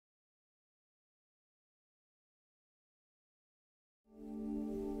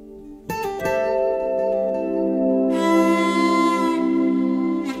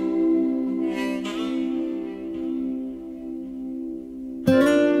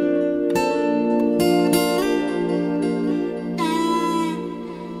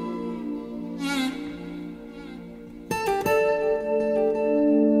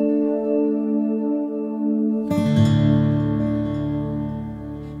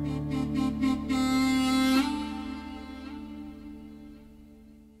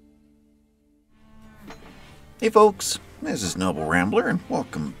Hey folks, this is Noble Rambler, and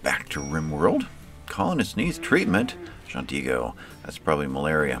welcome back to RimWorld. Colonist needs treatment. Shantigo, that's probably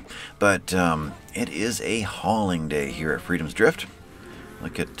malaria. But it is a hauling day here at Freedom's Drift.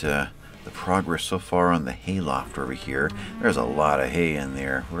 Look at the progress so far on the hayloft over here. There's a lot of hay in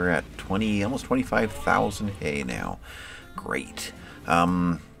there. We're at almost 25,000 hay now. Great.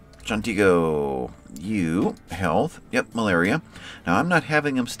 Shantigo, you, health, yep, malaria. Now I'm not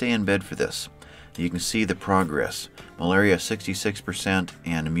having him stay in bed for this. You can see the progress. Malaria 66%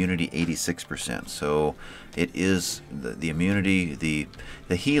 and immunity 86%. So it is the immunity,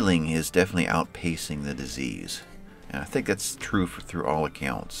 the healing is definitely outpacing the disease. And I think that's true through all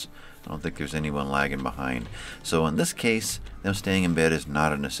accounts. I don't think there's anyone lagging behind. So in this case, them staying in bed is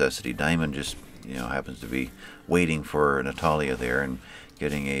not a necessity. Diamond just, happens to be waiting for Natalia there and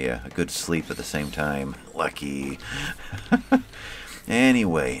getting a good sleep at the same time. Lucky.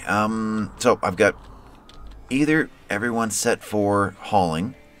 Anyway, so I've got either everyone set for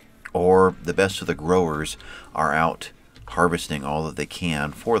hauling, or the best of the growers are out harvesting all that they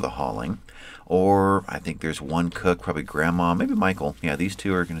can for the hauling, or I think there's one cook, probably Grandma, maybe Michael. Yeah, these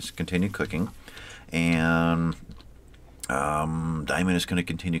two are going to continue cooking, and Diamond is going to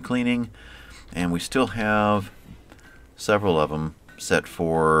continue cleaning, and we still have several of them set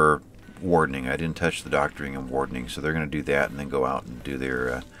for wardening. I didn't touch the doctoring and wardening, so they're going to do that and then go out and do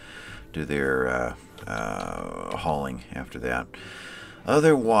their hauling after that.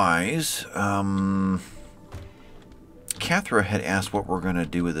 Otherwise, Cathra had asked what we're going to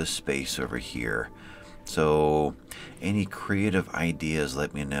do with this space over here. So any creative ideas,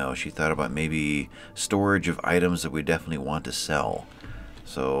 let me know. She thought about maybe storage of items that we definitely want to sell.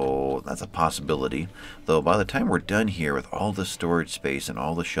 So that's a possibility. Though by the time we're done here with all the storage space and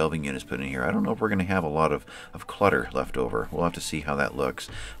all the shelving units put in here, I don't know if we're going to have a lot of clutter left over. We'll have to see how that looks.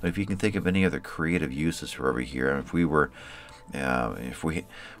 But if you can think of any other creative uses for over here, if we were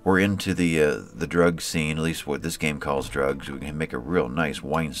into the drug scene, at least what this game calls drugs, we can make a real nice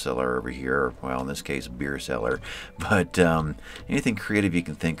wine cellar over here. Well, in this case, beer cellar. But anything creative you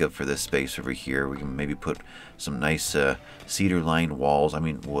can think of for this space over here, we can maybe put some nice cedar-lined walls. I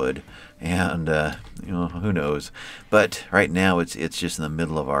mean wood, and who knows. But right now, it's just in the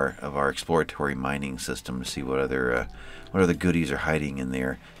middle of our exploratory mining system to see what other goodies are hiding in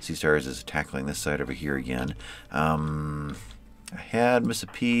there. Sea Stars is tackling this side over here again. I had Miss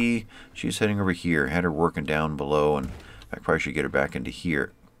P. She's heading over here. Had her working down below, and I probably should get her back into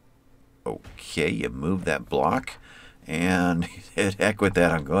here. Okay, you move that block, and heck with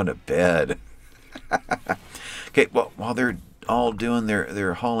that. I'm going to bed. Okay, well, while they're all doing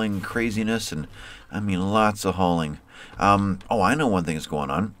their hauling craziness, and I mean lots of hauling. I know one thing is going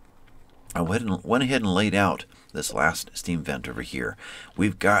on. I went ahead and laid out this last steam vent over here.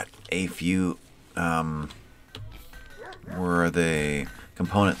 We've got a few where are they?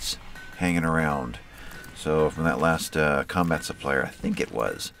 Components hanging around. So from that last combat supplier, I think it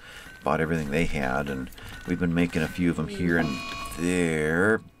was, bought everything they had, and we've been making a few of them here and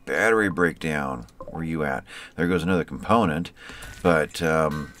there. Battery breakdown. Where you at? There goes another component. But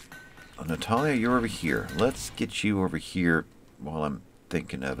Natalia, you're over here. Let's get you over here while I'm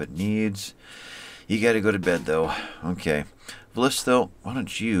thinking of it. Needs. You got to go to bed though. Okay. Vlisto, why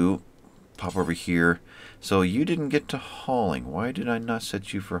don't you pop over here? So you didn't get to hauling. Why did I not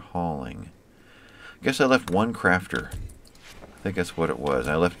set you for hauling? I guess I left one crafter. I think that's what it was.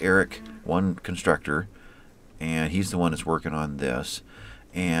 I left Eric, one constructor, and he's the one that's working on this.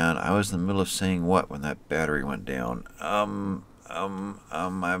 And I was in the middle of saying what when that battery went down? I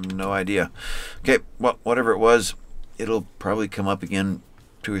have no idea. Okay, well, whatever it was, it'll probably come up again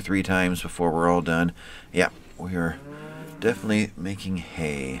 2 or 3 times before we're all done. Yeah, we're definitely making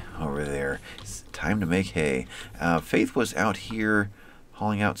hay over there. It's time to make hay. Faith was out here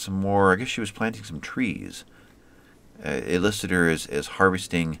hauling out some more. I guess she was planting some trees. It listed her as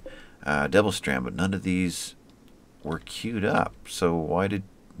harvesting Devil Strand, but none of these were queued up. So why did...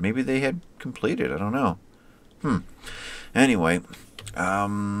 Maybe they had completed. I don't know. Anyway,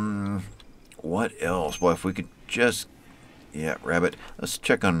 what else? Well, if we could just... Yeah, Rabbit. Let's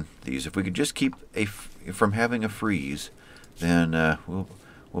check on these. If we could just keep from having a freeze, then we'll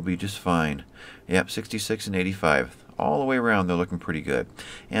be just fine. Yep, 66 and 85. All the way around, they're looking pretty good.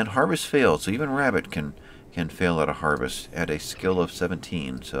 And harvest failed, so even Rabbit can fail at a harvest at a skill of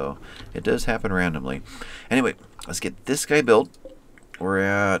 17. So it does happen randomly. Anyway, let's get this guy built. We've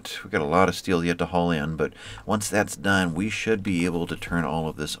got a lot of steel yet to haul in, but once that's done, we should be able to turn all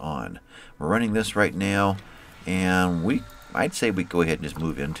of this on. We're running this right now, and I'd say we go ahead and just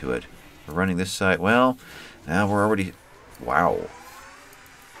move into it. We're running this side. Well, now we're already... Wow.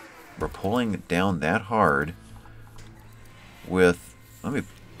 We're pulling it down that hard. with... Let me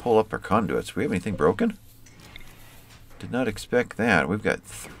pull up our conduits. Do we have anything broken? Did not expect that. We've got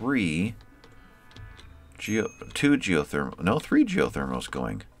three geothermals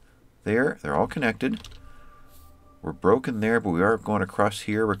going. There, they're all connected. We're broken there, but we are going across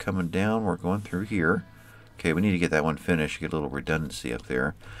here. We're coming down. We're going through here. Okay, we need to get that one finished. Get a little redundancy up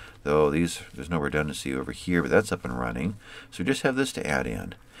there. Though there's no redundancy over here, but that's up and running. So we just have this to add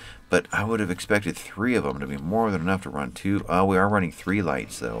in. But I would have expected 3 of them to be more than enough to run 2. We are running 3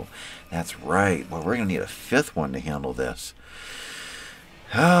 lights, though. That's right. Well, we're going to need a 5th one to handle this.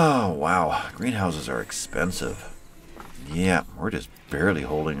 Oh, wow. Greenhouses are expensive. Yeah, we're just barely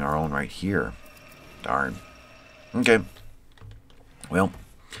holding our own right here. Darn. Okay. Well,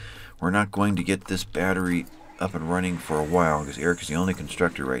 we're not going to get this battery up and running for a while because Eric is the only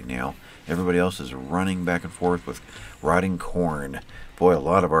constructor right now. Everybody else is running back and forth with rotting corn. Boy, a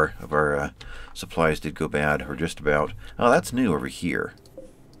lot of our supplies did go bad, or just about. Oh, that's new over here.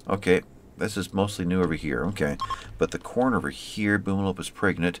 Okay, this is mostly new over here. Okay, but the corn over here, Boomalopus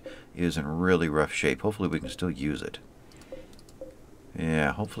pregnant, is in really rough shape. Hopefully we can still use it.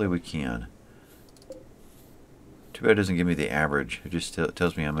 Yeah, hopefully we can. Too bad it doesn't give me the average. It just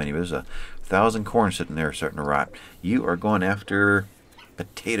tells me how many. But there's 1,000 corn sitting there starting to rot. You are going after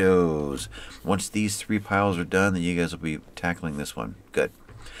potatoes. Once these 3 piles are done, then you guys will be tackling this one. Good.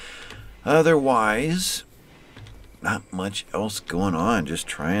 Otherwise, not much else going on. Just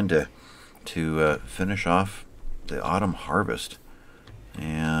trying to finish off the autumn harvest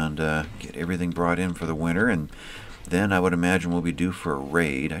and get everything brought in for the winter. And then I would imagine we'll be due for a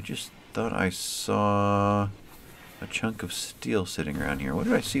raid. I just thought I saw a chunk of steel sitting around here. What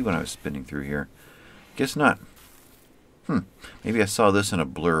did I see when I was spinning through here? Guess not. Maybe I saw this in a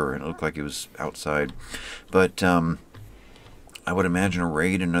blur and it looked like it was outside. But I would imagine a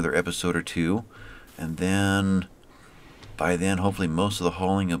raid in another episode or 2. And then, by then, hopefully most of the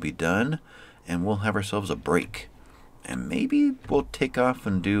hauling will be done. And we'll have ourselves a break. And maybe we'll take off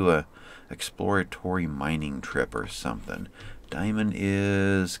and do a exploratory mining trip or something. Diamond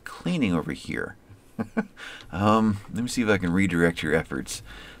is cleaning over here. Let me see if I can redirect your efforts.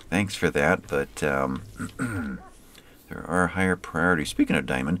 Thanks for that, but there are higher priorities. Speaking of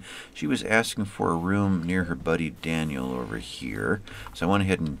Diamond, she was asking for a room near her buddy Daniel over here. So I went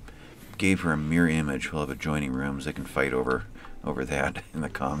ahead and gave her a mirror image. We'll have adjoining rooms. They can fight over that in the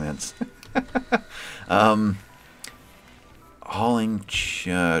comments. Hauling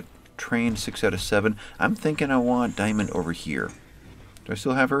train 6 out of 7. I'm thinking I want Diamond over here. Do I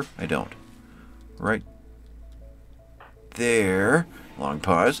still have her? I don't. Right there. Long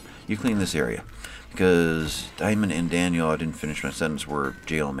pause. You clean this area. Because Diamond and Daniel, I didn't finish my sentence, were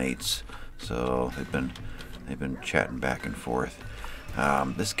jailmates. So they've been chatting back and forth.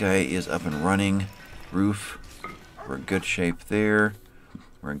 This guy is up and running. Roof. We're in good shape there.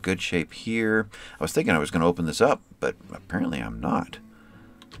 We're in good shape here. I was thinking I was going to open this up, but apparently I'm not.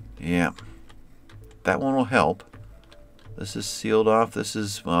 Yeah. That one will help. This is sealed off. This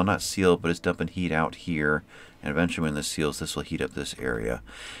is, well, not sealed, but it's dumping heat out here. And eventually when this seals, this will heat up this area.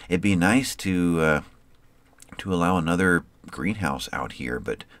 It'd be nice to allow another greenhouse out here,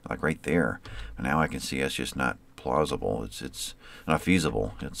 but like right there. And now I can see it's just not plausible. It's not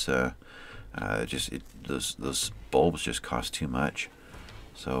feasible. It's those bulbs just cost too much.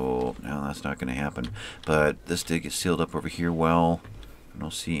 So now that's not going to happen. But this did get sealed up over here well. I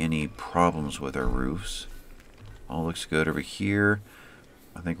don't see any problems with our roofs. All looks good over here.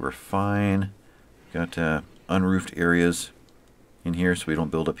 I think we're fine. Got unroofed areas in here so we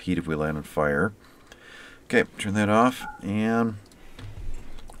don't build up heat if we land on fire. Okay, turn that off. And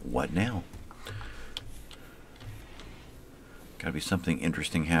what now? Gotta be something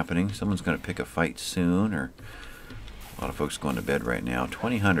interesting happening. Someone's going to pick a fight soon, or a lot of folks going to bed right now.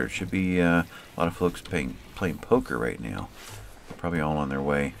 2000 should be a lot of folks playing poker right now. They're probably all on their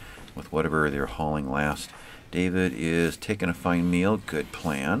way with whatever they're hauling last. David is taking a fine meal. Good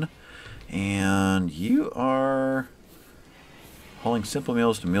plan. And you are hauling simple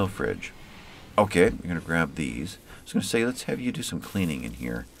meals to meal fridge. Okay, you're going to grab these. I was going to say, let's have you do some cleaning in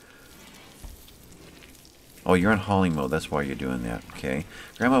here. Oh, you're on hauling mode. That's why you're doing that. Okay.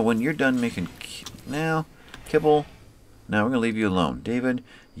 Grandma, when you're done making kibble, now we're going to leave you alone. David,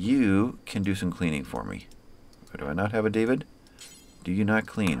 you can do some cleaning for me. Or do I not have a David? Do you not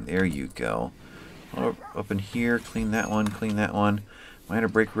clean? There you go. Up in here, clean that one, clean that one. Minor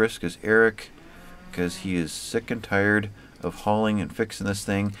break risk is Eric, because he is sick and tired of hauling and fixing this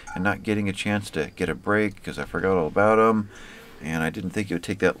thing and not getting a chance to get a break because I forgot all about him. And I didn't think it would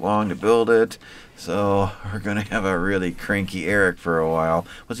take that long to build it. So we're going to have a really cranky Eric for a while.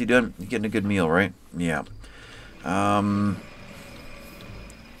 What's he doing? He's getting a good meal, right? Yeah.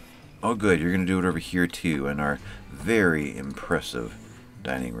 Oh, good. You're going to do it over here, too, in our very impressive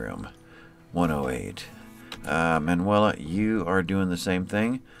dining room. 108. Manuela, you are doing the same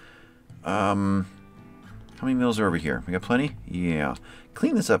thing. How many meals are over here? We got plenty? Yeah.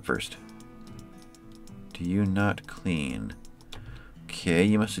 Clean this up first. Do you not clean? Okay,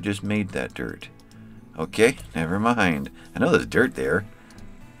 you must have just made that dirt. Okay, never mind. I know there's dirt there.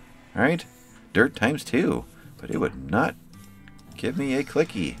 Alright, dirt times 2. But it would not give me a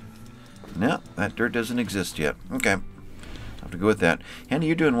clicky. No, that dirt doesn't exist yet. Okay, I'll have to go with that. Andy,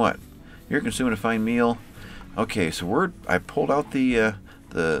 you're doing what? You're consuming a fine meal. Okay, so I pulled out the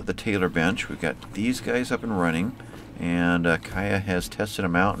tailor bench. We've got these guys up and running. And Kaya has tested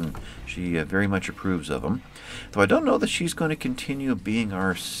them out, and she very much approves of them. Though I don't know that she's going to continue being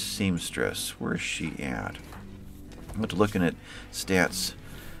our seamstress. Where is she at? I went to looking at stats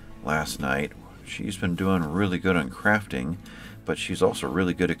last night. She's been doing really good on crafting, but she's also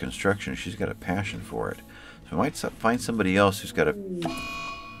really good at construction. She's got a passion for it. So I might find somebody else who's got a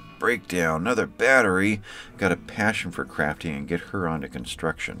breakdown, another battery, got a passion for crafting, and get her onto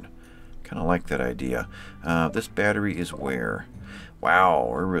construction. Kind of like that idea. This battery is where? Wow,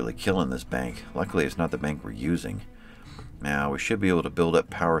 we're really killing this bank. Luckily, it's not the bank we're using. Now, we should be able to build up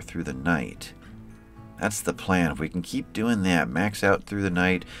power through the night. That's the plan. If we can keep doing that, max out through the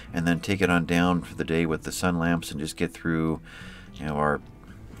night, and then take it on down for the day with the sun lamps and just get through, you know, our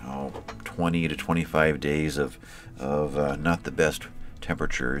 20 to 25 days of not the best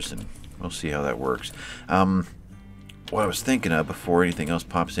temperatures, and we'll see how that works. What I was thinking of before anything else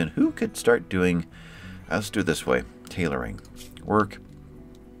pops in, who could start doing, let's do it this way, tailoring. Work,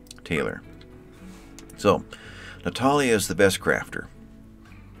 tailor. So, Natalia is the best crafter.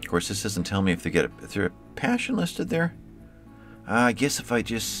 Of course, this doesn't tell me if is there a passion listed there? I guess if I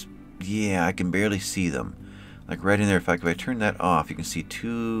just, yeah, I can barely see them. Like right in there, if I turn that off, you can see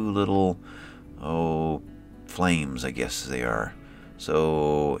 2 little, flames, I guess they are.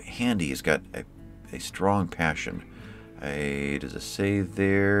 So, Handy has got a strong passion. Does it say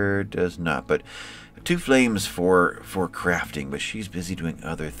there? Does not. But 2 flames for crafting, but she's busy doing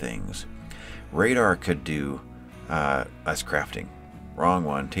other things. Radar could do us crafting. Wrong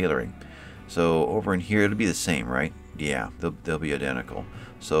one, tailoring. So over in here, it'll be the same, right? Yeah, they'll be identical.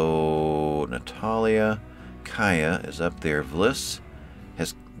 So Natalia, Kaya is up there. Vliss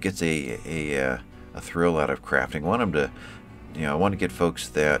gets a thrill out of crafting. I want to get folks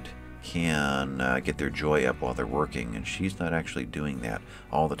that can get their joy up while they're working, and she's not actually doing that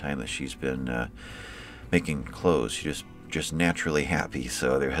all the time that she's been making clothes. She's just naturally happy,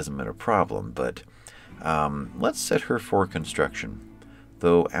 so there hasn't been a problem. But let's set her for construction,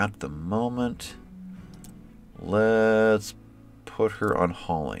 though at the moment let's put her on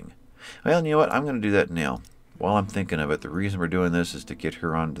hauling. Well, you know what, I'm going to do that now while I'm thinking of it. The reason we're doing this is to get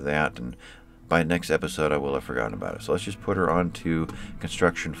her onto that, and by next episode, I will have forgotten about it. So let's just put her onto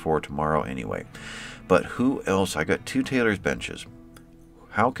construction for tomorrow anyway. But who else? I got 2 tailor's benches.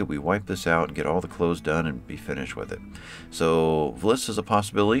 How could we wipe this out and get all the clothes done and be finished with it? So Vliss is a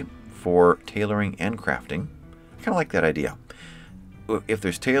possibility for tailoring and crafting. I kind of like that idea. If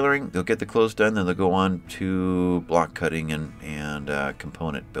there's tailoring, they'll get the clothes done, then they'll go on to block cutting and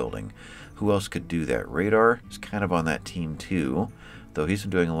component building. Who else could do that? Radar is kind of on that team too, though he's been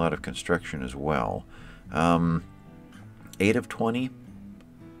doing a lot of construction as well. 8 of 20.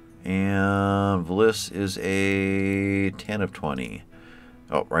 And Vliss is a 10 of 20.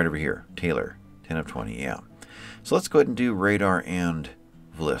 Oh, right over here. Taylor, 10 of 20, yeah. So let's go ahead and do Radar and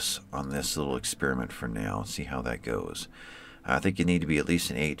Vliss on this little experiment for now. See how that goes. I think you need to be at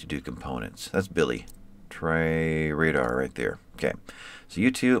least an 8 to do components. That's Billy. Try Radar right there. Okay. So you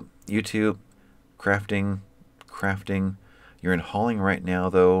two, crafting. You're in hauling right now,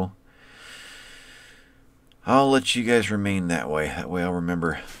 though. I'll let you guys remain that way. That way I'll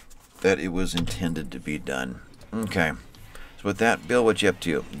remember that it was intended to be done. Okay. So with that, Bill, what you up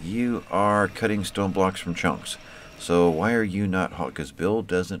to? You are cutting stone blocks from chunks. So why are you not haul? Because Bill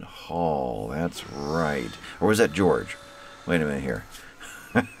doesn't haul. That's right. Or was that George? Wait a minute here.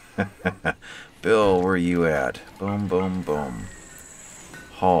 Bill, where are you at? Boom, boom, boom.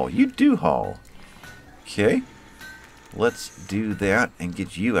 Haul. You do haul. Okay. Let's do that and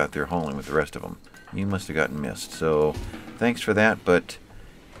get you out there hauling with the rest of them. You must have gotten missed. So thanks for that, but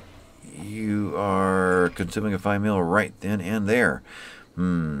you are consuming a fine meal right then and there.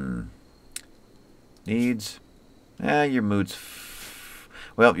 Needs? Your mood's...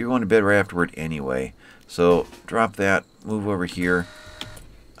 Well, you're going to bed right afterward anyway. So drop that, move over here,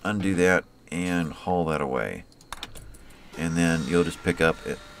 undo that, and haul that away. And then you'll just pick up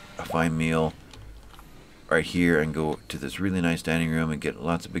a fine meal right here and go to this really nice dining room and get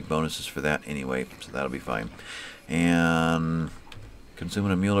lots of big bonuses for that anyway, so that'll be fine. And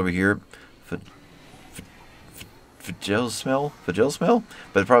consuming a meal over here. Fagel smell? But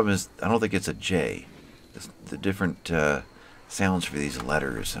the problem is, I don't think it's a J. It's the different sounds for these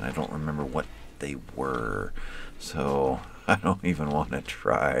letters, and I don't remember what they were. So I don't even want to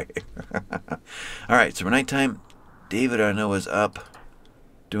try. Alright, so for nighttime, David, I know, is up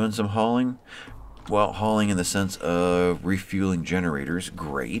doing some hauling. Well, hauling in the sense of refueling generators.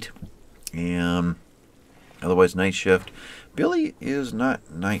 Great. And otherwise, night shift. Billy is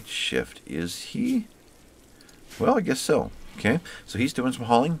not night shift, is he? Well, I guess so. Okay, so he's doing some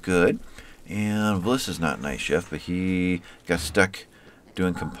hauling. Good. And Bliss is not night shift, but he got stuck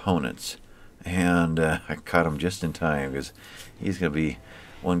doing components. And I caught him just in time because he's going to be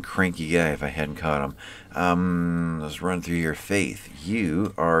one cranky guy if I hadn't caught him. Let's run through here. Faith,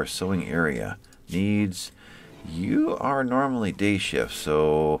 you are sewing area. Needs, you are normally day shift,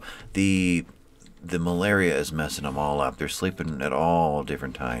 so the malaria is messing them all up. They're sleeping at all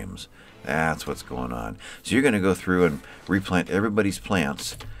different times. That's what's going on. So you're going to go through and replant everybody's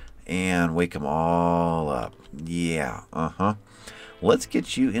plants and wake them all up. Yeah, Let's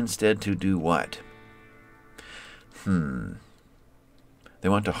get you instead to do what? They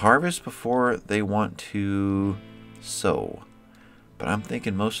want to harvest before they want to sow. But I'm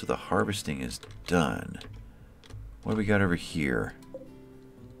thinking most of the harvesting is done. What do we got over here?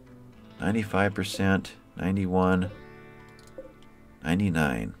 95%, 91,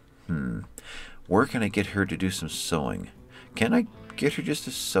 99. Where can I get her to do some sewing? Can I get her just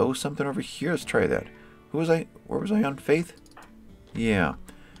to sew something over here? Let's try that. Where was I on Faith? Yeah.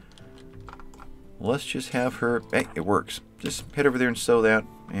 Let's just have her... Hey, it works. Just head over there and sew that,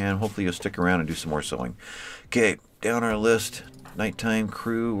 and hopefully you'll stick around and do some more sewing. Okay, down our list. Nighttime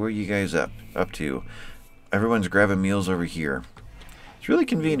crew, where are you guys up to? Everyone's grabbing meals over here. It's really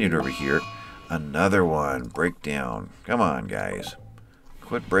convenient over here. Another one. Breakdown. Come on, guys.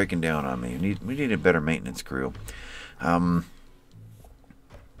 Quit breaking down on me. We need a better maintenance crew. I'd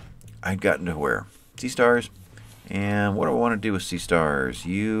gotten to where? Sea Stars. And what do I want to do with Sea Stars?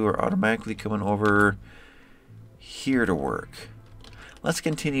 You are automatically coming over here to work. Let's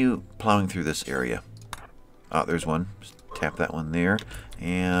continue plowing through this area. Oh, there's one. Just tap that one there.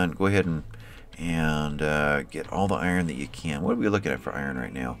 And go ahead and get all the iron that you can. What are we looking at for iron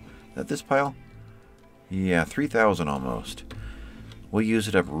right now? Is that this pile? Yeah, 3,000 almost. We'll use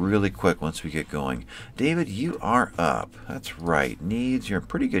it up really quick once we get going. David, you are up. That's right. Needs, you're in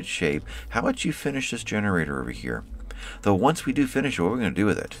pretty good shape. How about you finish this generator over here? Though once we do finish it, what we're going to do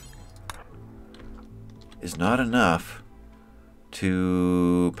with it is not enough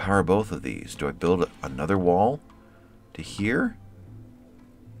to power both of these. Do I build another wall to here?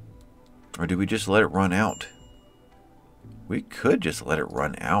 Or do we just let it run out? We could just let it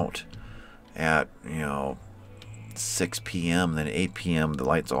run out at, 6 p.m. Then 8 p.m. the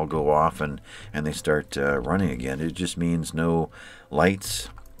lights all go off and they start running again. It just means no lights.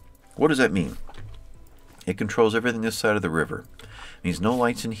 What does that mean? It controls everything this side of the river. It means no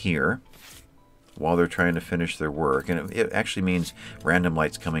lights in here while they're trying to finish their work. And it actually means random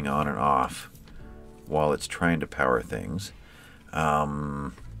lights coming on and off while it's trying to power things.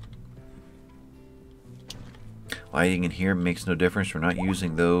 Lighting in here makes no difference. We're not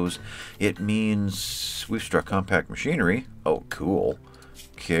using those. It means we've struck compact machinery. Oh, cool.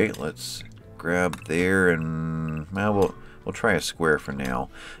 Okay, let's grab there and well, we'll try a square for now.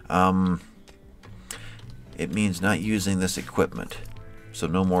 It means not using this equipment. So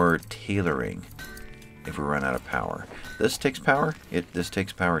no more tailoring if we run out of power. This takes power. This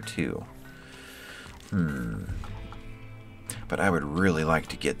takes power too. But I would really like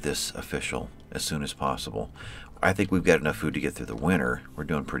to get this official as soon as possible. I think we've got enough food to get through the winter. We're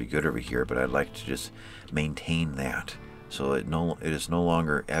doing pretty good over here, but I'd like to just maintain that so it is no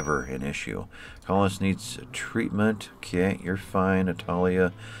longer ever an issue. Colonist needs treatment. Okay, you're fine.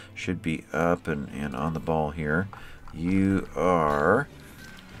 Natalia should be up and on the ball here. You are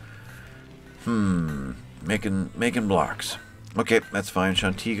making blocks. Okay, that's fine.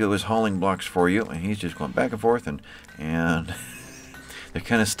 Shantigo is hauling blocks for you, and he's just going back and forth and they're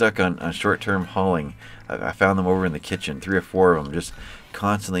kind of stuck on short-term hauling. I found them over in the kitchen, 3 or 4 of them, just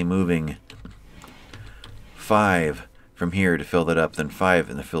constantly moving 5 from here to fill that up, then 5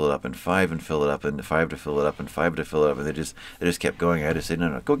 and to fill it up, and 5 and fill it up, and 5 to fill it up, and 5 to fill it up, and they just kept going. I had to say,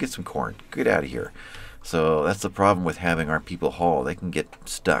 no, go get some corn. Get out of here. So that's the problem with having our people haul. They can get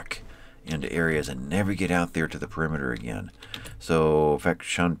stuck into areas and never get out there to the perimeter again. So, in fact,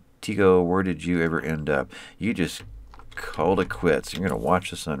 Shantigo, where did you ever end up? You just call it quits. You're going to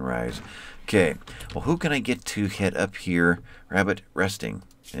watch the sunrise. Okay. Well, who can I get to head up here? Rabbit resting.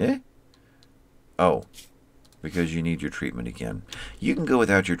 Eh? Oh. Because you need your treatment again. You can go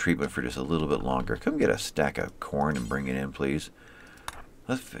without your treatment for just a little bit longer. Come get a stack of corn and bring it in, please.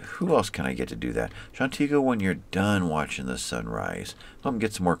 Who else can I get to do that? Shantigo, when you're done watching the sunrise, come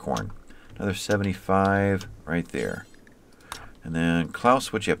get some more corn. Another 75 right there. And then,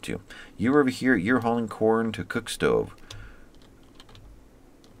 Klaus, what you up to? You're over here. You're hauling corn to cook stove.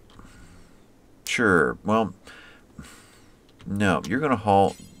 Sure. Well, no. You're going to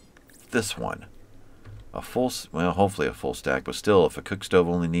haul this one. A full, well, hopefully a full stack. But still, if a cook stove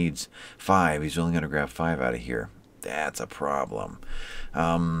only needs 5, he's only going to grab 5 out of here. That's a problem.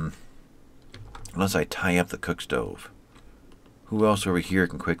 Unless I tie up the cook stove. Who else over here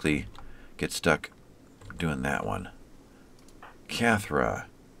can quickly get stuck doing that one? Cathra,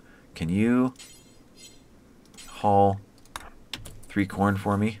 can you haul 3 corn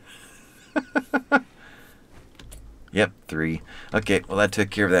for me? Yep, 3. Okay, well that took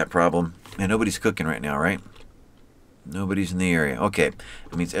care of that problem. And nobody's cooking right now, right? Nobody's in the area. Okay,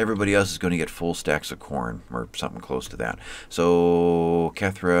 it means everybody else is going to get full stacks of corn, or something close to that. So,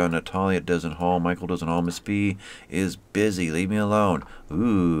 Cathra, Natalia doesn't haul, Michael doesn't haul, Miss B is busy. Leave me alone.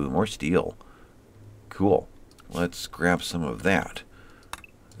 Ooh, more steel. Cool. Let's grab some of that.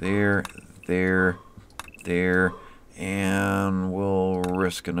 There, there, there, and we'll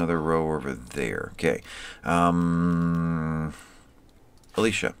risk another row over there. Okay.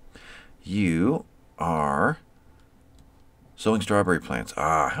 Alicia, you are sowing strawberry plants.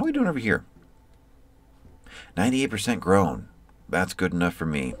 Ah, how are we doing over here? 98% grown. That's good enough for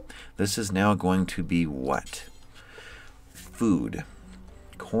me. This is now going to be what? Food.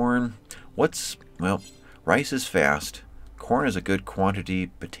 Corn. Well, rice is fast. Corn is a good quantity.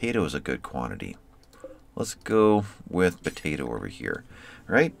 Potato is a good quantity. Let's go with potato over here.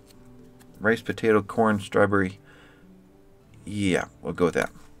 Right? Rice, potato, corn, strawberry. Yeah, we'll go with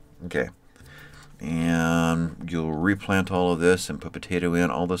that. Okay. And you'll replant all of this and put potato in.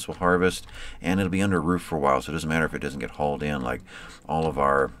 All this will harvest. And it'll be under roof for a while. So it doesn't matter if it doesn't get hauled in like all of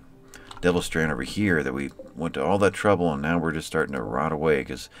our Devil Strand over here that we went to all that trouble. And now we're just starting to rot away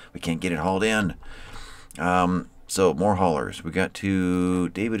because we can't get it hauled in. So more haulers. We got to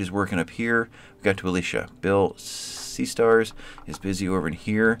David is working up here. We got to Alicia. Bill Sea Stars is busy over in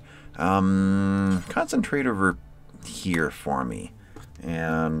here. Concentrate over here for me,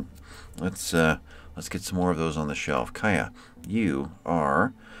 and let's get some more of those on the shelf. Kaya, you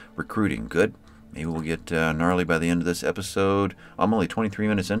are recruiting. Good. Maybe we'll get gnarly by the end of this episode. I'm only 23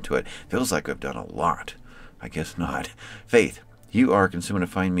 minutes into it. Feels like I've done a lot. I guess not. Faith, you are consuming a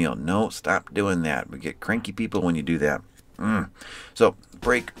fine meal. No, stop doing that. We get cranky people when you do that. So,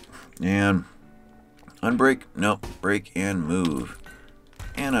 break and unbreak. No, break and move.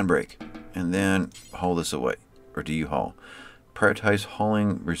 And unbreak. And then haul this away. Or do you haul? Prioritize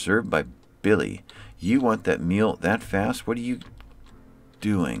hauling reserved by Billy. You want that meal that fast? What are you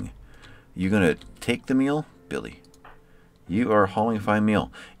doing? You going to take the meal? Billy. You are hauling a fine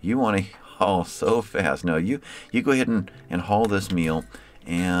meal. You want to haul so fast. No, you go ahead and haul this meal.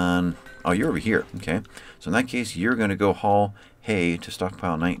 And, oh, you're over here. Okay. So in that case, you're going to go haul hay to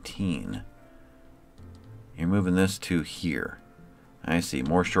stockpile 19. You're moving this to here. I see.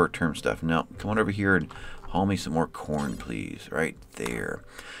 More short-term stuff. No, come on over here and haul me some more corn, please. Right there.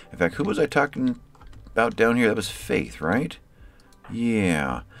 In fact, who was I talking about down here? That was Faith, right?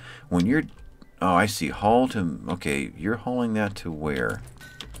 Yeah. When you're... Oh, I see. Haul to... Okay, you're hauling that to where?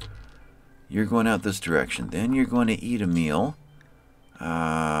 You're going out this direction. Then you're going to eat a meal.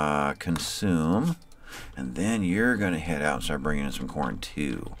 Consume. And then you're going to head out and start bringing in some corn,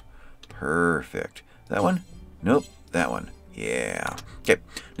 too. Perfect. That one? Nope. That one. Yeah. Okay.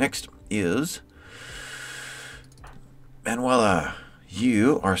 Next is Manuela.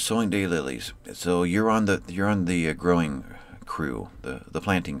 You are sowing daylilies. So you're on the growing crew, the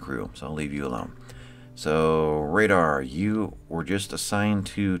planting crew. So I'll leave you alone. So Radar, you were just assigned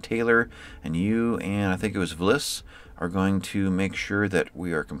to Taylor, and you and I think it was Bliss are going to make sure that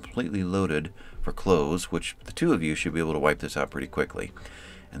we are completely loaded for clothes, which the two of you should be able to wipe this out pretty quickly.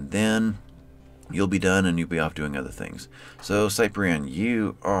 And then you'll be done and you'll be off doing other things. So Cyprian,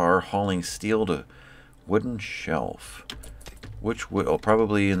 you are hauling steel to wooden shelf. Which would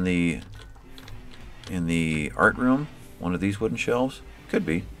probably in the art room, one of these wooden shelves? Could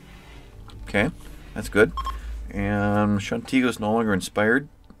be. Okay, that's good. And Shantigo's no longer inspired.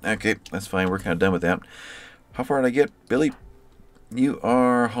 Okay, that's fine. We're kind of done with that. How far did I get? Billy, you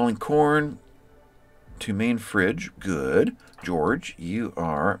are hauling corn to main fridge. Good. George, you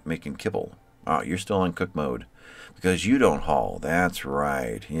are making kibble. Oh, you're still on cook mode. Because you don't haul. That's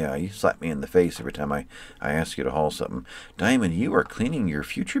right. Yeah, you slap me in the face every time I ask you to haul something. Diamond, you are cleaning your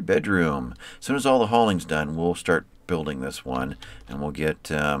future bedroom. As soon as all the hauling's done, we'll start building this one. And we'll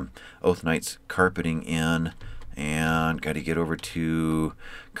get Oath Knight's carpeting in. And got to get over to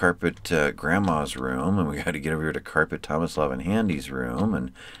carpet Grandma's room. And we got to get over here to carpet Tomislav and Handy's room.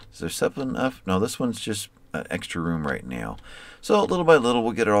 And is there something up? No, this one's just an extra room right now. So little by little,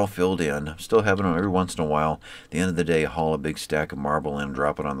 we'll get it all filled in. I'm still having them every once in a while. At the end of the day, haul a big stack of marble in,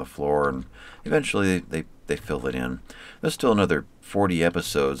 drop it on the floor, and eventually they fill it in. There's still another 40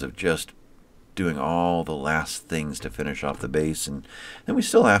 episodes of just doing all the last things to finish off the base, and then we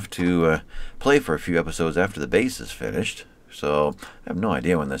still have to play for a few episodes after the base is finished. So I have no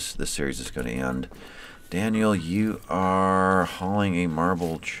idea when this series is going to end. Daniel, you are hauling a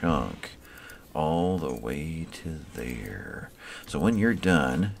marble chunk all the way to there. So when you're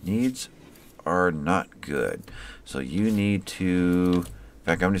done, needs are not good. So you need to... In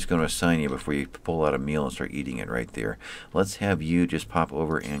fact, I'm just going to assign you before you pull out a meal and start eating it right there. Let's have you just pop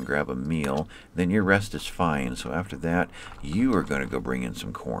over and grab a meal. Then your rest is fine. So after that, you are going to go bring in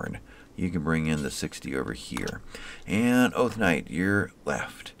some corn. You can bring in the 60 over here. And Oath Knight, you're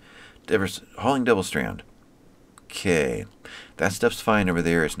left. Hauling double strand. Okay. That stuff's fine over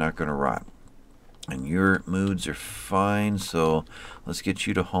there. It's not going to rot. And your moods are fine, so let's get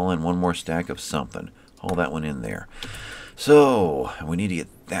you to haul in one more stack of something. Haul that one in there. So, we need to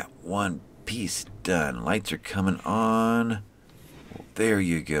get that one piece done. Lights are coming on. There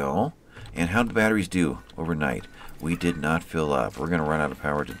you go. And how did the batteries do overnight? We did not fill up. We're going to run out of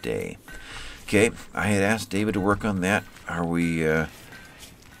power today. Okay, I had asked David to work on that. Are we... we're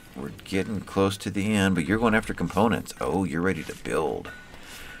getting close to the end, but you're going after components. Oh, you're ready to build.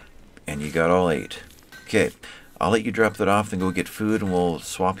 And you got all 8. Okay, I'll let you drop that off, then go get food, and we'll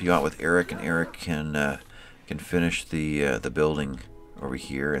swap you out with Eric, and Eric can finish the building over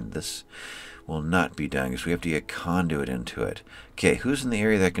here. And this will not be done because we have to get conduit into it. Okay, who's in the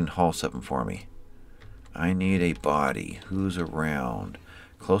area that can haul something for me? I need a body. Who's around?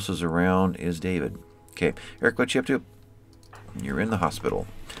 Closest around is David. Okay, Eric, what you up to? You're in the hospital.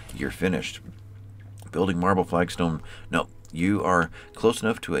 You're finished. Building marble flagstone. No. You are close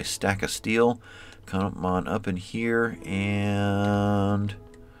enough to a stack of steel. Come on up in here and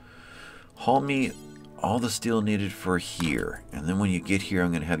haul me all the steel needed for here. And then when you get here,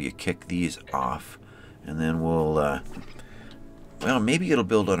 I'm going to have you kick these off. And then we'll, well, maybe it'll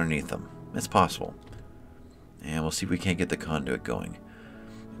build underneath them. It's possible. And we'll see if we can't get the conduit going.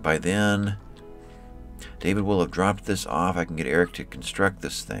 By then, David will have dropped this off. I can get Eric to construct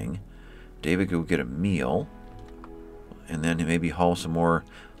this thing. David will get a meal. And then maybe haul some more.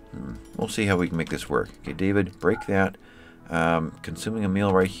 We'll see how we can make this work. Okay, David, break that. Consuming a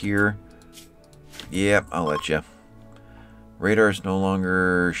meal right here. Yep, I'll let you. Radar is no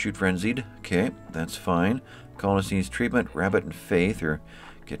longer shoot frenzied. Okay, that's fine. Colonist needs treatment. Rabbit and Faith are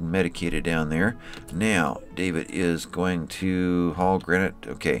getting medicated down there. Now, David is going to haul granite.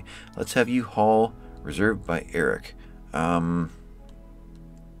 Okay, let's have you haul reserved by Eric.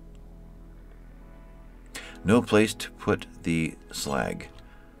 No place to put the slag.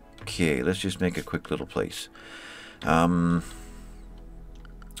 Okay, let's just make a quick little place. Zone.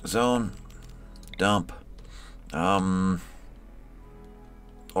 Dump. Over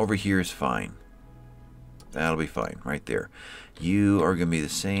here is fine. That'll be fine right there. You are going to be the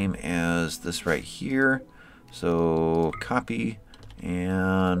same as this right here. So copy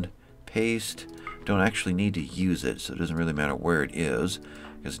and paste. Don't actually need to use it, so it doesn't really matter where it is.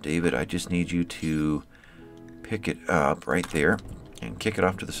 Because David, I just need you to pick it up right there and kick it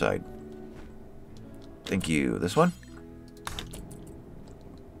off to the side. Thank you. This one.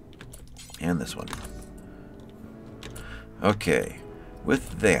 And this one. Okay.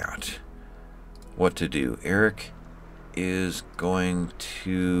 With that, what to do? Eric is going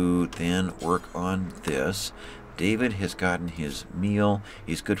to then work on this. David has gotten his meal.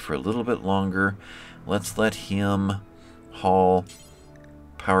 He's good for a little bit longer. Let's let him haul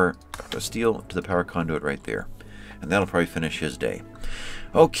power steel to the power conduit right there. And that'll probably finish his day.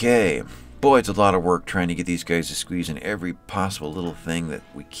 Okay. Boy, it's a lot of work trying to get these guys to squeeze in every possible little thing that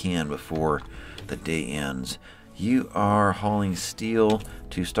we can before the day ends. You are hauling steel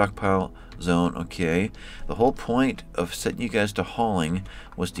to stockpile zone. Okay. The whole point of setting you guys to hauling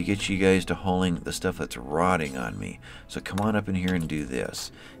was to get you guys to hauling the stuff that's rotting on me. So come on up in here and do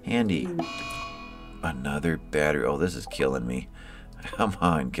this. Handy. Another battery. Oh, this is killing me. Come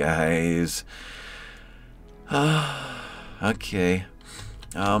on, guys. Okay.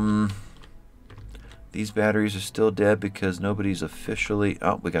 These batteries are still dead because nobody's officially...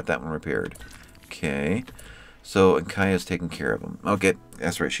 Oh, we got that one repaired. Okay. So, and Kaya's taking care of them. Okay,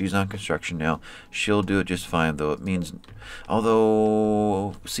 that's right. She's on construction now. She'll do it just fine, though. It means...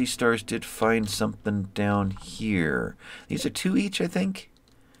 Although, Sea Stars did find something down here. These are 2 each, I think?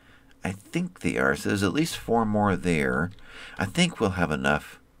 I think they are. So there's at least 4 more there. I think we'll have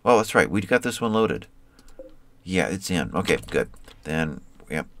enough. Oh, that's right. We got this one loaded. Yeah, it's in. Okay, good. Then...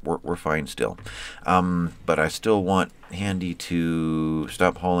 Yep, we're fine still. But I still want Handy to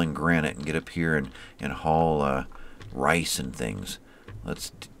stop hauling granite and get up here and haul rice and things.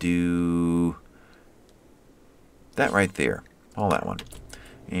 Let's do that right there. Haul that one.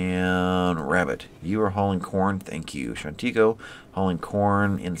 And Rabbit, you are hauling corn. Thank you. Shantigo, hauling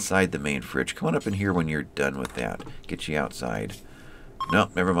corn inside the main fridge. Come on up in here when you're done with that. Get you outside.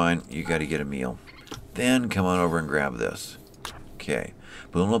 Nope, never mind. You got to get a meal. Then come on over and grab this. Okay.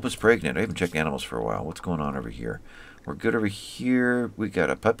 Boonlopa's pregnant. I haven't checked animals for a while. What's going on over here? We're good over here. We got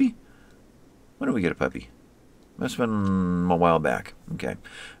a puppy? When did we get a puppy? Must have been a while back. Okay.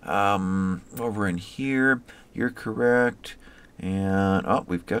 Over in here. You're correct. And, oh,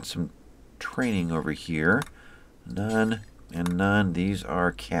 we've got some training over here. None and none. These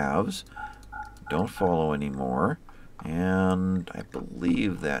are calves. Don't follow anymore. And I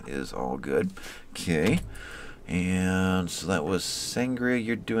believe that is all good. Okay. And so that was Sangria.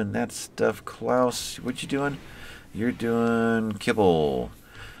 You're doing that stuff. Klaus, what you doing? You're doing kibble.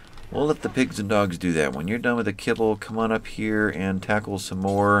 We'll let the pigs and dogs do that. When you're done with the kibble, come on up here and tackle some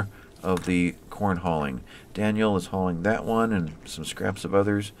more of the corn hauling. Daniel is hauling that one and some scraps of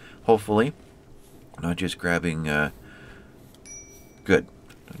others, hopefully. Not just grabbing... Good.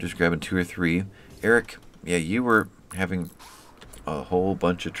 Not just grabbing 2 or 3. Eric, yeah, you were having a whole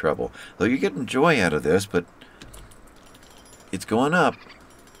bunch of trouble. Though you're getting joy out of this, but... It's going up.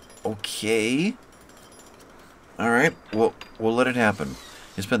 Okay. Alright, we'll let it happen.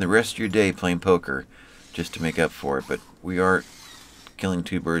 You spend the rest of your day playing poker just to make up for it, but we are killing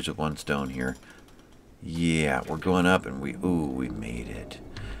 2 birds with 1 stone here. Yeah, we're going up and we made it.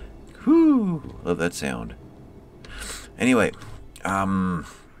 Whoo! Love that sound. Anyway,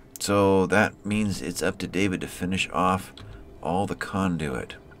 so that means it's up to David to finish off all the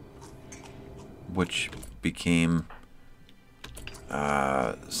conduit, which became...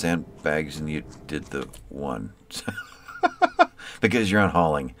 sandbags, and you did the 1 because you're on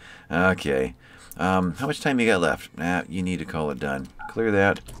hauling. Okay. How much time you got left? Nah, you need to call it done. Clear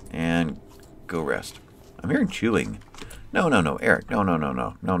that and go rest. I'm hearing chewing. No, Eric. No.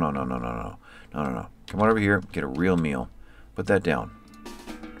 Come on over here. Get a real meal. Put that down.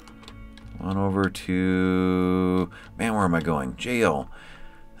 On over to... Man, where am I going? Jail.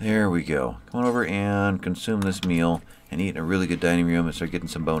 There we go. Come on over and consume this meal and eat in a really good dining room and start getting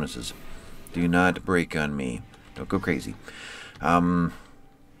some bonuses. Do not break on me. Don't go crazy.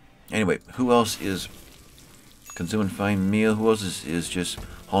 Anyway, who else is consuming fine meal? Who else is just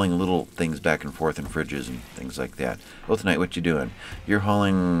hauling little things back and forth in fridges and things like that? Both night, what you doing? You're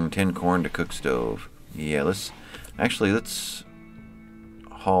hauling 10 corn to cook stove. Yeah, let's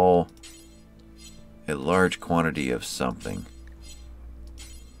haul a large quantity of something.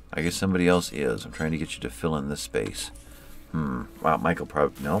 I guess somebody else is. I'm trying to get you to fill in this space. Wow, Michael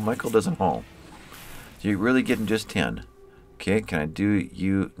probably... No, Michael doesn't haul. So you're really getting just 10. Okay, can I do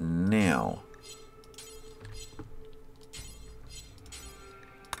you now?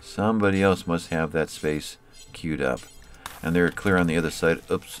 Somebody else must have that space queued up. And they're clear on the other side.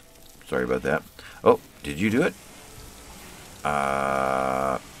 Oops. Sorry about that. Oh, did you do it?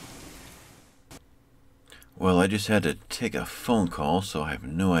 Well, I just had to take a phone call, so I have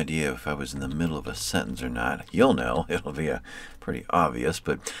no idea if I was in the middle of a sentence or not. You'll know. It'll be pretty obvious,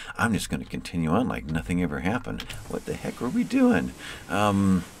 but I'm just going to continue on like nothing ever happened. What the heck were we doing?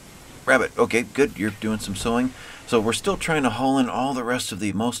 Rabbit, okay, good. You're doing some sewing. So we're still trying to haul in all the rest of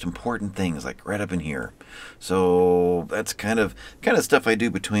the most important things, like right up in here. So that's kind of stuff I do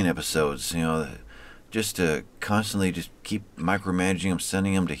between episodes, you know, just to constantly just keep micromanaging them,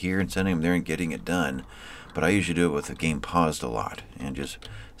 sending them to here and sending them there and getting it done. But I usually do it with the game paused a lot and just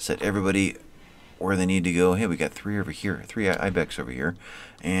set everybody where they need to go. Hey, we got 3 over here, 3 ibex over here,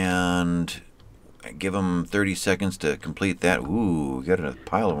 and give them 30 seconds to complete that. Ooh, we got a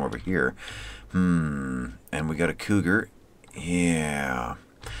pile of them over here. And we got a cougar. Yeah.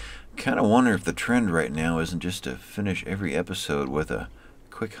 Kind of wonder if the trend right now isn't just to finish every episode with a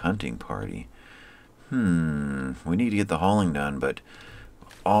quick hunting party. We need to get the hauling done, but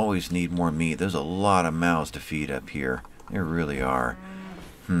always need more meat. There's a lot of mouths to feed up here. There really are.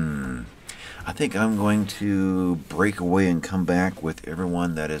 I think I'm going to break away and come back with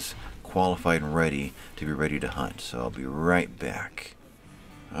everyone that is qualified and ready to be ready to hunt. So I'll be right back.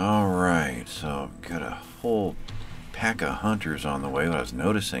 Alright, so got a whole pack of hunters on the way. What I was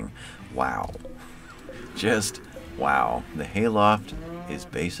noticing, wow. Just wow. The hayloft is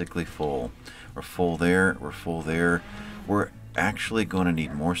basically full. We're full there, we're full there. We're actually going to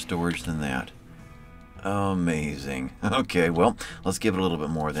need more storage than that. Amazing. Okay, well, let's give it a little bit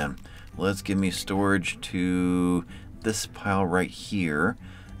more then. Let's give me storage to this pile right here,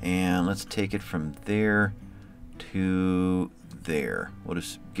 and let's take it from there to there. We'll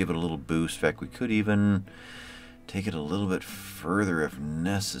just give it a little boost. In fact, we could even take it a little bit further if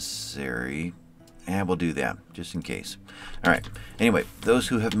necessary. And we'll do that, just in case. Alright, anyway, those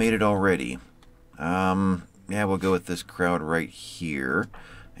who have made it already, yeah, we'll go with this crowd right here.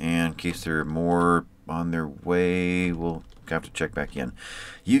 And in case there are more on their way, we'll have to check back in.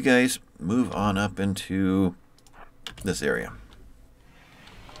 You guys move on up into this area.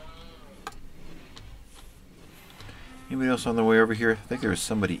 Anybody else on the way over here? I think there was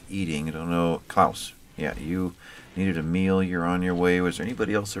somebody eating. I don't know. Klaus. Yeah, you needed a meal. You're on your way. Was there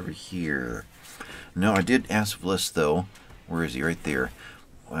anybody else over here? No, I did ask Bliss, though. Where is he? Right there.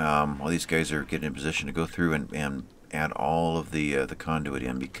 All these guys are getting in position to go through and add all of the conduit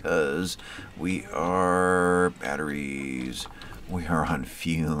in, because we are batteries. We are on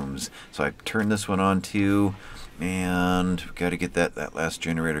fumes. So I turned this one on too, and got to get that last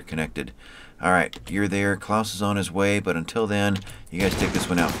generator connected. All right, you're there. Klaus is on his way, but until then, you guys take this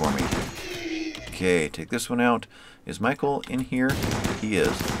one out for me. Okay, take this one out. Is Michael in here? He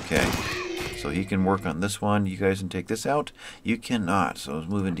is. Okay. So he can work on this one. You guys can take this out. You cannot. So let's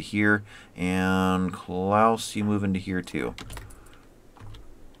move into here. And Klaus, you move into here too.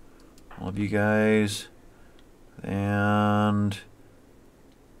 All of you guys. And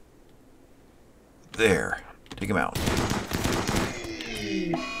there. Take him out.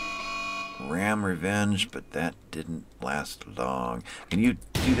 Ram Revenge, but that didn't last long. Can you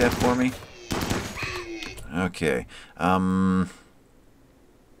do that for me? Okay.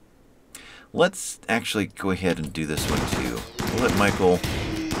 Let's actually go ahead and do this one too. We'll let Michael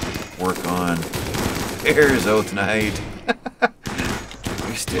work on. There's Oath Knight.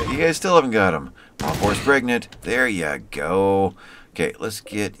 You guys still haven't got him. Mob Horse Pregnant. There you go. Okay, let's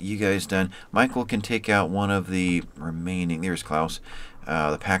get you guys done. Michael can take out one of the remaining. There's Klaus.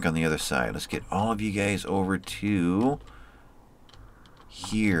 The pack on the other side. Let's get all of you guys over to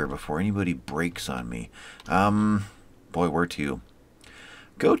here before anybody breaks on me. Boy, where to?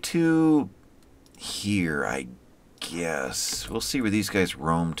 Go to here, I guess. We'll see where these guys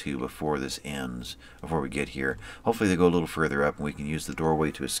roam to before this ends, before we get here. Hopefully they go a little further up and we can use the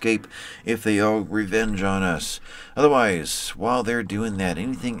doorway to escape if they all revenge on us. Otherwise, while they're doing that,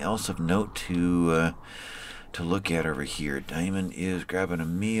 anything else of note to look at over here? Diamond is grabbing a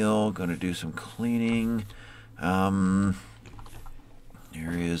meal, gonna do some cleaning. There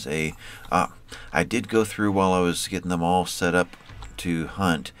is a... I did go through while I was getting them all set up to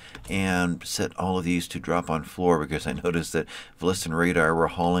hunt and set all of these to drop on floor, because I noticed that Bliss and Radar were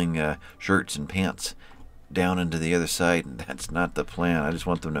hauling shirts and pants down into the other side, and that's not the plan. I just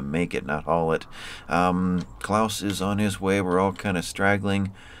want them to make it, not haul it. Klaus is on his way. We're all kind of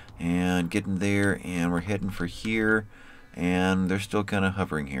straggling and getting there, and we're heading for here, and they're still kind of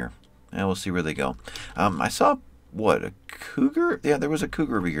hovering here. And we'll see where they go. I saw, what, a cougar? Yeah, there was a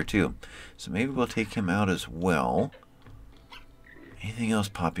cougar over here too, so maybe we'll take him out as well. Anything else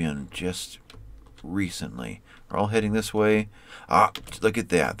pop in just recently? We're all heading this way. Look at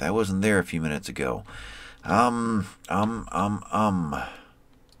that. That wasn't there a few minutes ago. Is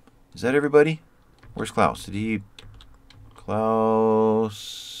that everybody? Where's Klaus? Did he...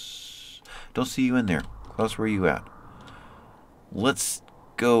 Klaus... Don't see you in there. Klaus, where are you at? Let's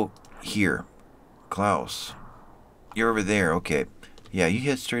go here. Klaus. You're over there. Okay. Yeah, you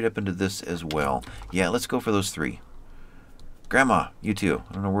head straight up into this as well. Yeah, let's go for those three. Grandma, you too.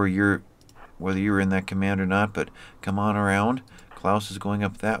 I don't know whether you were in that command or not, but come on around. Klaus is going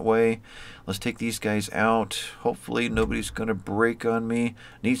up that way. Let's take these guys out. Hopefully nobody's going to break on me.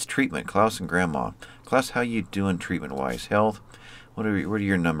 Needs treatment, Klaus and Grandma. Klaus, how you doing treatment-wise? Health? What are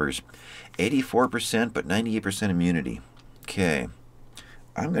your numbers? 84%, but 98% immunity. Okay.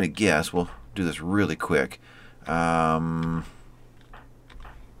 I'm going to guess. We'll do this really quick.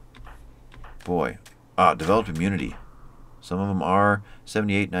 Boy. Developed immunity. Some of them are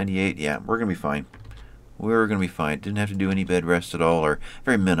 78, 98. Yeah, we're going to be fine. We're going to be fine. Didn't have to do any bed rest at all, or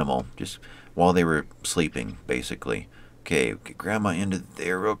very minimal. Just while they were sleeping, basically. Okay, get Grandma into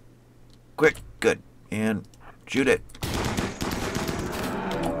there real quick. Good. And shoot it.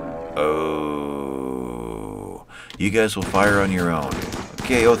 Oh. You guys will fire on your own.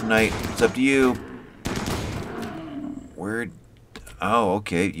 Okay, Oath Knight, it's up to you. Where? Oh,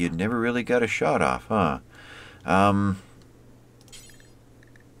 okay. You never really got a shot off, huh?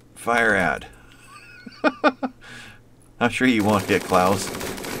 Fire ad. I'm sure you won't hit Klaus.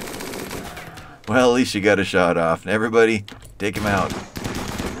 Well, at least you got a shot off. Everybody, take him out.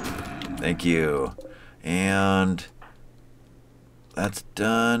 Thank you. And that's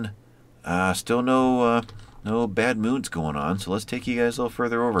done. Still no bad moods going on, so let's take you guys a little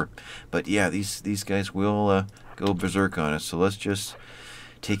further over. But yeah, these guys will go berserk on us, so let's just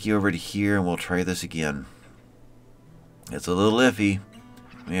take you over to here and we'll try this again. It's a little iffy.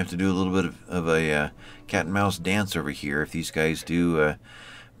 We have to do a little bit of a cat and mouse dance over here if these guys do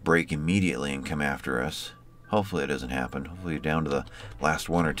break immediately and come after us. Hopefully it doesn't happen. Hopefully down to the last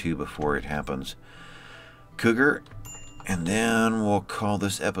one or two before it happens. Cougar, and then we'll call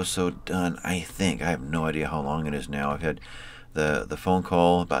this episode done, I think. I have no idea how long it is now. I've had the phone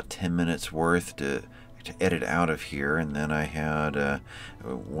call, about 10 minutes worth to edit out of here, and then I had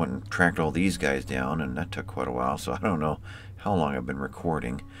went and tracked all these guys down, and that took quite a while, so I don't know how long I've been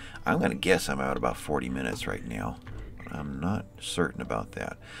recording. I'm going to guess I'm out about 40 minutes right now. I'm not certain about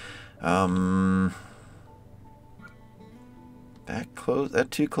that. That close?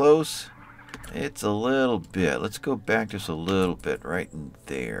 That too close? It's a little bit. Let's go back just a little bit right in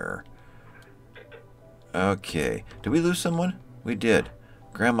there. Okay. Did we lose someone? We did.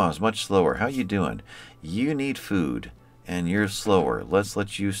 Grandma's much slower. How you doing? You need food, and you're slower. Let's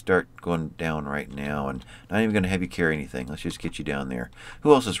let you start going down right now, and not even going to have you carry anything. Let's just get you down there.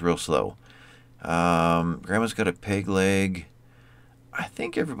 Who else is real slow? Grandma's got a peg leg. I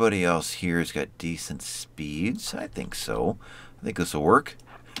think everybody else here has got decent speeds. I think so. I think this will work.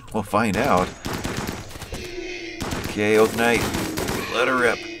 We'll find out. Okay, Oak Knight. Let her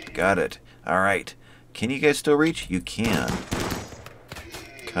rip. Got it. Alright. Can you guys still reach? You can.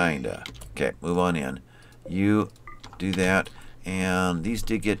 Kinda. Okay, move on in. You do that. And these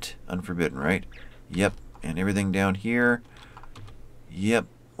did get unforbidden, right? Yep. And everything down here. Yep.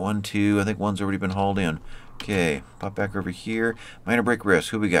 1, 2. I think one's already been hauled in. Okay, pop back over here. Minor break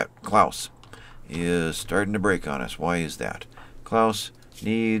risk. Who we got? Klaus is starting to break on us. Why is that? Klaus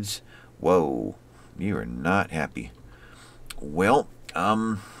needs... Whoa. You are not happy. Well,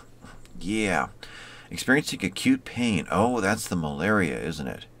 yeah. Experiencing acute pain. Oh, that's the malaria, isn't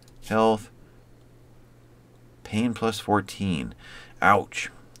it? Health. Pain plus 14. Ouch.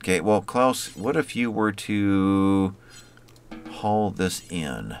 Okay, well, Klaus, what if you were to haul this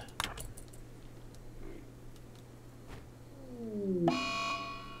in?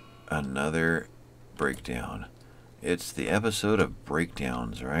 Another breakdown. It's the episode of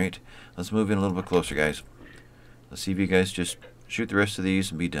breakdowns, right? Let's move in a little bit closer, guys. Let's see if you guys just shoot the rest of these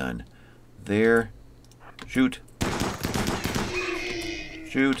and be done. There. Shoot.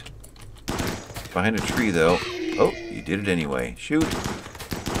 Shoot. Behind a tree, though. Oh, you did it anyway. Shoot.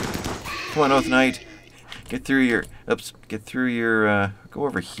 Come on, Oath Knight. Get through your... Oops. Get through your... go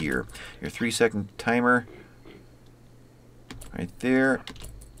over here. Your 3-second timer. Right there.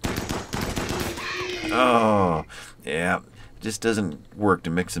 Oh, yeah. It just doesn't work to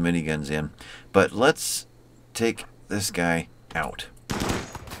mix the miniguns in. But let's take this guy out.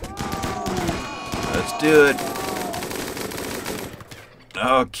 Let's do it.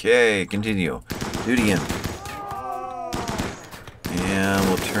 Okay, continue. Duty in. And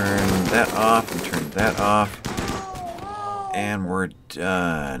we'll turn that off and turn that off. And we're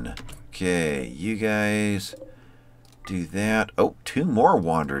done. Okay, you guys do that. Oh, 2 more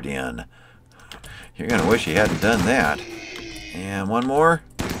wandered in. You're going to wish you hadn't done that. And 1 more.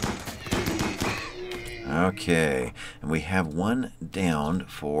 Okay. And we have 1 down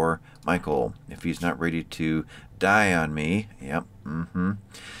for Michael. If he's not ready to die on me. Yep.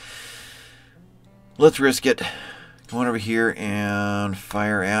 Let's risk it. Come on over here and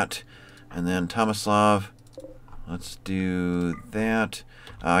fire at. And then Tomislav. Let's do that.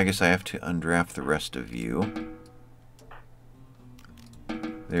 I guess I have to undraft the rest of you.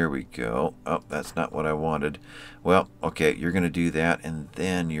 There we go. Oh, that's not what I wanted. Well, okay, you're going to do that, and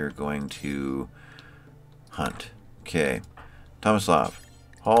then you're going to hunt. Okay. Tomislav.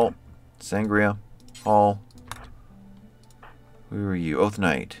 Haul. Sangria. Haul. Who are you? Oath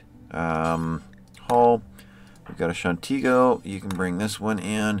Knight. Haul. We've got a Shantigo. You can bring this one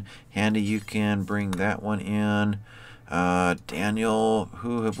in. Handy, you can bring that one in. Daniel,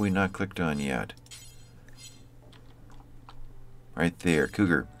 who have we not clicked on yet? Right there,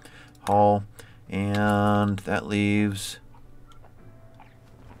 Cougar. Haul. And that leaves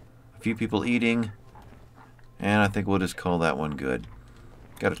a few people eating. And I think we'll just call that one good.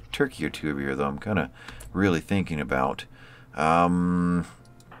 Got a turkey or 2 over here, though, I'm kind of really thinking about.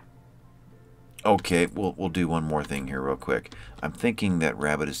 Okay, we'll do one more thing here real quick. I'm thinking that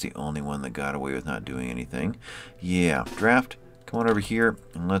Rabbit is the only one that got away with not doing anything. Yeah, Draft, come on over here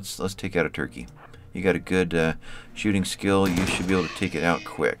and let's take out a turkey. You got a good shooting skill. You should be able to take it out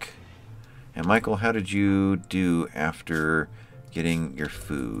quick. And Michael, how did you do after getting your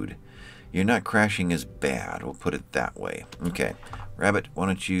food? You're not crashing as bad. We'll put it that way. Okay, Rabbit, why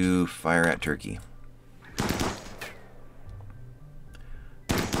don't you fire at turkey?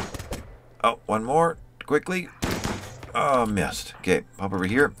 Oh, one more. Quickly. Oh, missed. Okay, pop over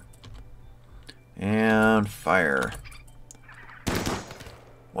here. And fire.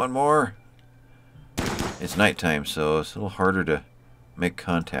 One more. It's nighttime, so it's a little harder to make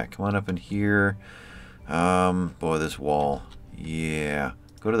contact. Come on up in here. Boy, this wall. Yeah.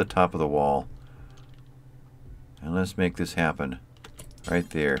 Go to the top of the wall. And let's make this happen. Right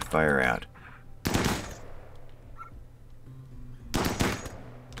there. Fire out.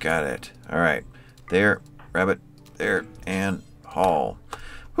 Got it. Alright. There. Rabbit. There. And haul.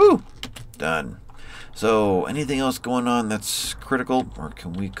 Whew. Done. So, anything else going on that's critical? Or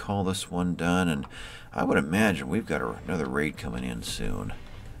can we call this one done? And I would imagine we've got another raid coming in soon.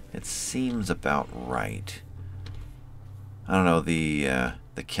 It seems about right. I don't know, the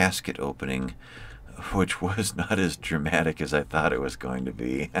casket opening, which was not as dramatic as I thought it was going to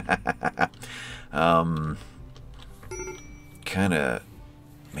be. Kind of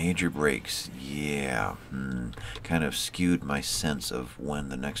major breaks. Yeah. Kind of skewed my sense of when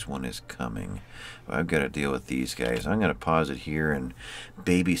the next one is coming. But I've got to deal with these guys. I'm going to pause it here and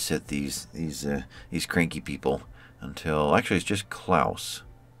babysit these cranky people until... Actually, it's just Klaus.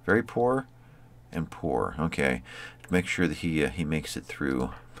 Very poor and poor. Okay. Make sure that he makes it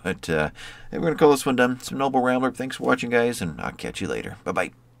through. But we're going to call this one done. It's a Noble Rambler. Thanks for watching, guys, and I'll catch you later.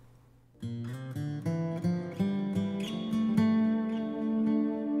 Bye-bye.